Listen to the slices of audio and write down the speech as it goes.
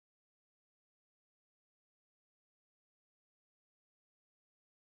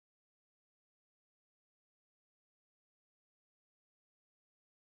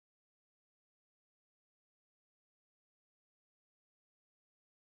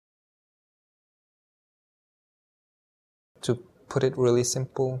put it really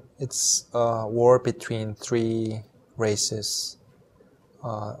simple, it's a war between three races.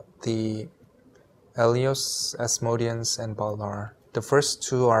 The Helios, Asmodeans, and Balar. The first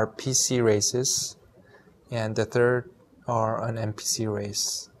two are PC races, and the third are an NPC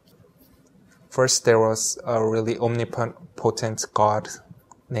race. First, there was a really omnipotent god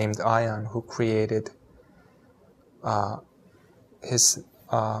named Aion who created his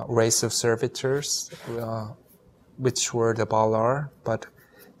race of servitors, which were the Balar, but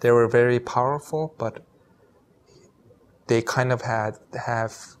they were very powerful, but they kind of have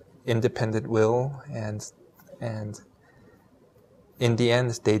independent will, and in the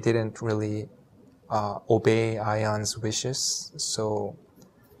end they didn't really obey Aion's wishes,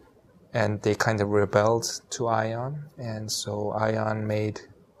 and they kind of rebelled to Aion, and so Aion made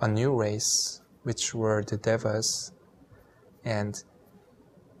a new race, which were the Devas. And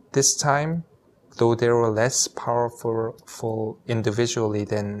this time, though they were less powerful individually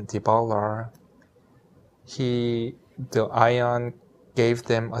than the Balar, the Aion gave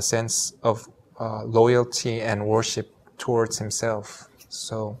them a sense of loyalty and worship towards himself,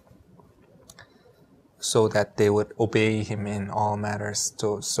 so that they would obey him in all matters.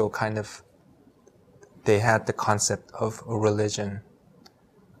 So kind of they had the concept of a religion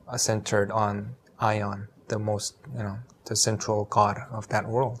centered on Aion, the most, the central god of that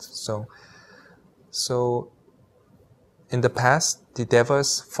world. So in the past, the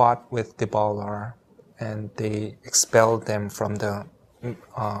Devas fought with the Balar, and they expelled them from the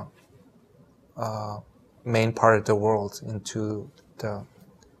main part of the world into the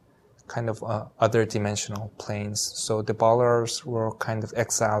kind of other dimensional planes. So the Balars were kind of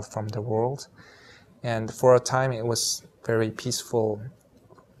exiled from the world, and for a time it was very peaceful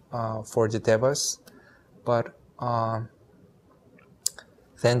for the Devas, but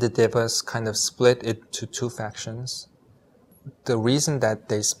then the Devas kind of split into two factions. The reason that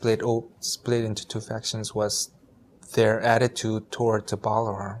they split into two factions was their attitude toward the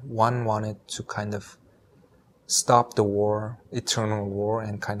Balar. One wanted to kind of stop the war, eternal war,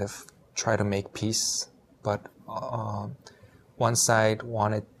 and kind of try to make peace, but one side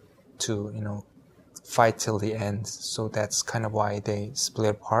wanted to, fight till the end. So that's kind of why they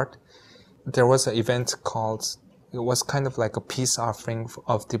split apart. There was an event it was kind of like a peace offering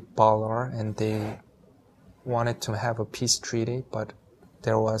of the Balar, and they wanted to have a peace treaty, but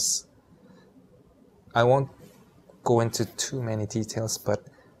there was, I won't go into too many details, but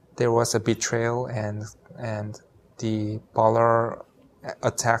there was a betrayal, and the Balar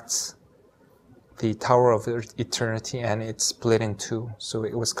attacked the Tower of Eternity, and it split in two. So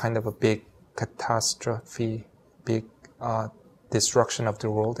it was kind of a big catastrophe, big destruction of the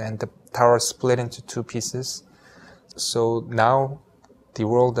world, and the tower split into two pieces. So now the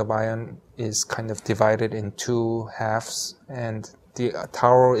world of Aion is kind of divided in two halves, and the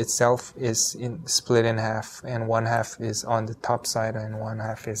tower itself is split in half, and one half is on the top side and one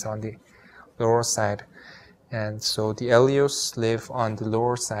half is on the lower side. And so the Helios live on the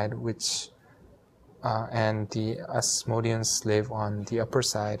lower side, and the Asmodeans live on the upper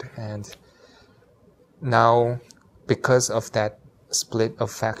side. And now, because of that split of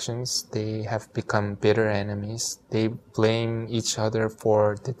factions, they have become bitter enemies. They blame each other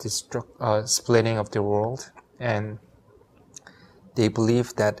for the splitting of the world, and they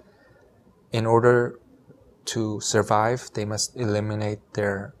believe that in order to survive, they must eliminate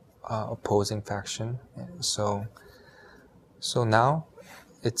their opposing faction. So now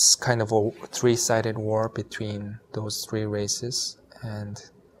it's kind of a three-sided war between those three races,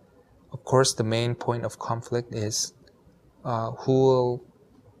 and of course the main point of conflict is who will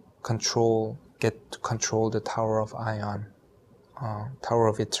get to control the Tower of Aion, Tower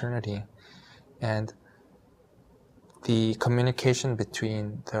of Eternity. And the communication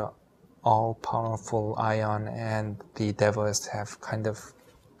between the all-powerful Aion and the Devas have kind of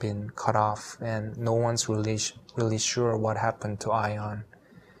been cut off, and no one's really sure what happened to Aion.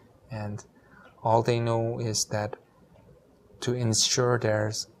 And all they know is that to ensure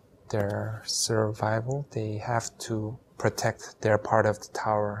their survival, they have to protect their part of the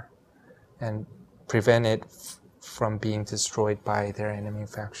tower and prevent it from being destroyed by their enemy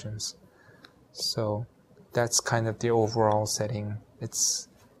factions. So that's kind of the overall setting. It's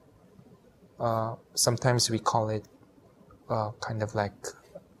sometimes we call it kind of like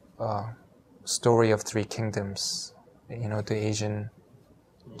story of three kingdoms, the Asian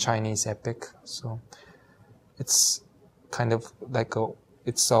Chinese epic. So it's kind of like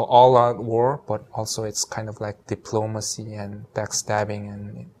it's an all-out war, but also it's kind of like diplomacy and backstabbing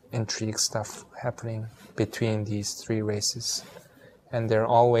and intrigue stuff happening between these three races, and they're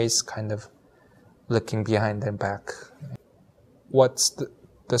always kind of looking behind their back. what's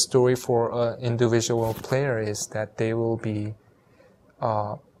the story for an individual player is that they will be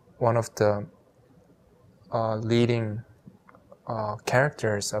one of the leading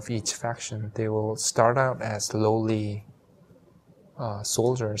characters of each faction. They will start out as lowly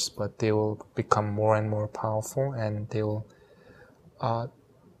soldiers, but they will become more and more powerful, and they will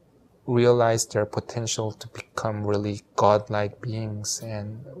realize their potential to become really godlike beings,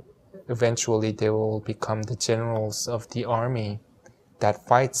 and eventually they will become the generals of the army that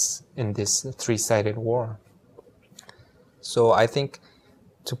fights in this three-sided war. So I think,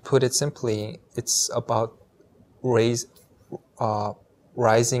 to put it simply, it's about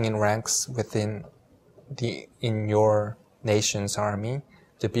rising in ranks within in your nation's army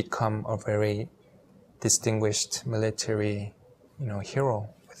to become a very distinguished military, hero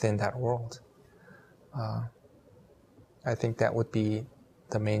within that world. I think that would be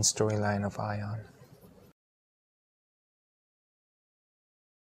the main storyline of Aion.